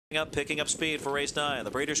Up, picking up speed for race 9,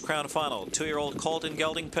 the Breeders' Crown Final. 2-year-old Colton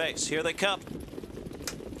gelding pace. Here they come.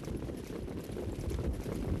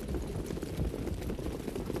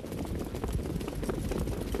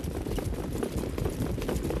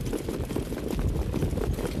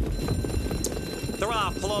 They're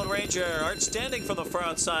off. Lone Ranger outstanding from the far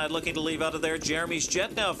outside, looking to leave out of there. Jeremy's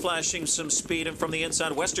Jet now flashing some speed, and from the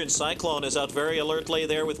inside, Western Cyclone is out very alertly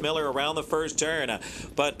there with Miller around the first turn.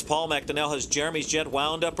 But Paul MacDonell has Jeremy's Jet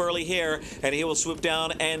wound up early here, and he will swoop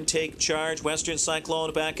down and take charge. Western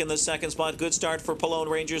Cyclone back in the second spot. Good start for Lone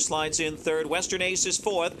Ranger, slides in third. Western Ace is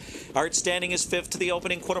fourth. Outstanding is fifth to the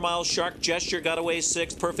opening quarter mile. Shark Gesture got away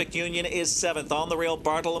sixth. Perfect Union is seventh. On the rail,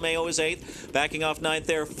 Bartolomeo is eighth. Backing off ninth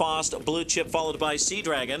there, Fost. Blue Chip followed by Sea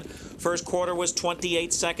Dragon. First quarter was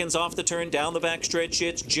 28 seconds off the turn. Down the backstretch,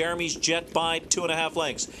 it's Jeremy's Jet by 2.5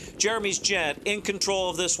 lengths. Jeremy's Jet in control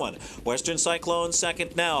of this one. Western Cyclone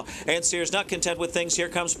second now. And Sears not content with things. Here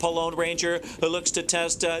comes Lone Ranger, who looks to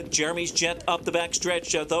test Jeremy's Jet up the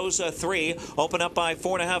backstretch. Those three open up by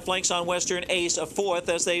 4.5 lengths on Western Ace, a fourth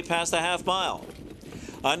as they pass the half mile.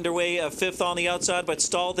 Underway, fifth on the outside, but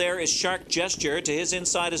stalled there is Shark Gesture. To his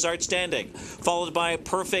inside is Outstanding, followed by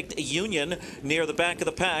Perfect Union near the back of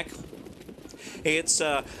the pack. It's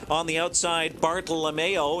on the outside,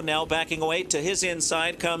 Bartolomeo now backing away. To his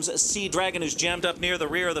inside comes Sea Dragon, who's jammed up near the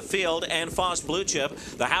rear of the field, and Fost Blue Chip.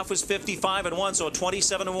 The half was 55-1, so a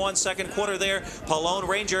 27-1 second quarter there. Lone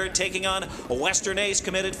Ranger taking on Western Ace,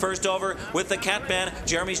 committed first over with the Catman.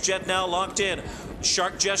 Jeremy's Jet now locked in.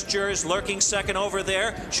 Shark Gesture is lurking second over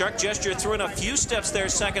there. Shark Gesture threw in a few steps there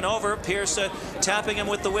second over. Pierce tapping him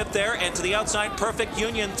with the whip there. And to the outside, Perfect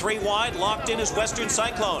Union, three wide. Locked in is Western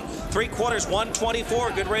Cyclone. Three quarters,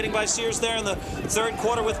 124. Good rating by Sears there in the third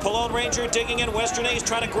quarter with Lone Ranger digging in. Western Ace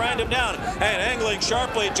trying to grind him down. And angling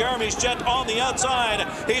sharply, Jeremy's Jet on the outside.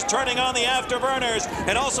 He's turning on the afterburners.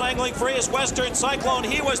 And also angling free is Western Cyclone.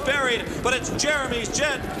 He was buried, but it's Jeremy's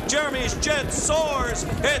Jet. Jeremy's Jet soars.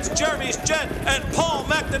 It's Jeremy's Jet and Paul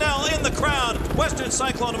MacDonell in the crowd. Western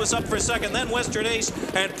Cyclone was up for second, then Western Ace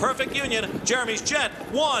and Perfect Union. Jeremy's Jet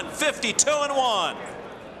won 52-1.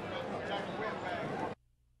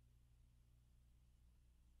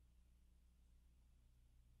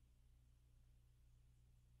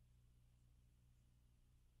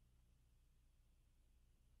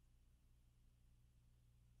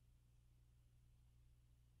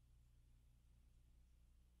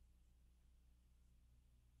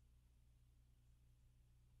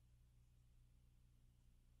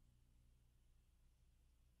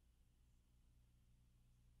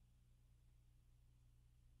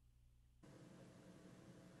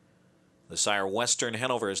 The sire Western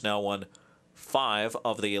Hanover has now won 5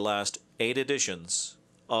 of the last 8 editions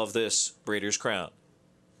of this Breeders' Crown.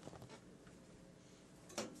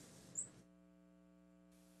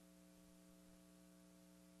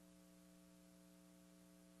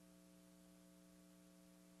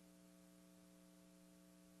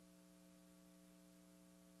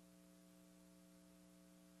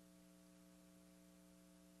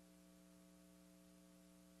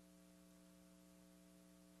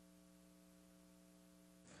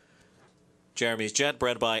 Jeremy's Jet,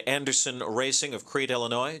 bred by Anderson Racing of Crete,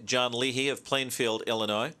 Illinois. John Leahy of Plainfield,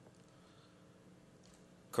 Illinois.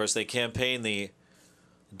 Of course, they campaign the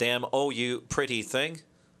Damn Oh You Pretty Thing.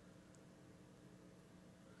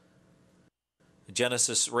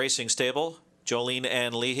 Genesis Racing Stable, Jolene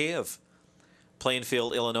Ann Leahy of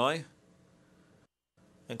Plainfield, Illinois.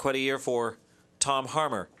 And quite a year for Tom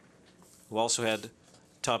Harmer, who also had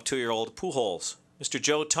top 2-year-old Pujols. Mr.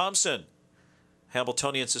 Joe Thompson,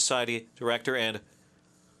 Hambletonian Society Director and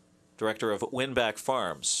Director of Winback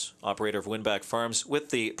Farms, operator of Winback Farms, with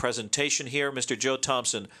the presentation here, Mr. Joe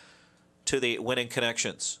Thompson, to the Winning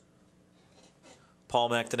Connections. Paul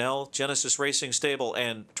MacDonell, Genesis Racing Stable,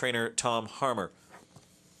 and trainer Tom Harmer.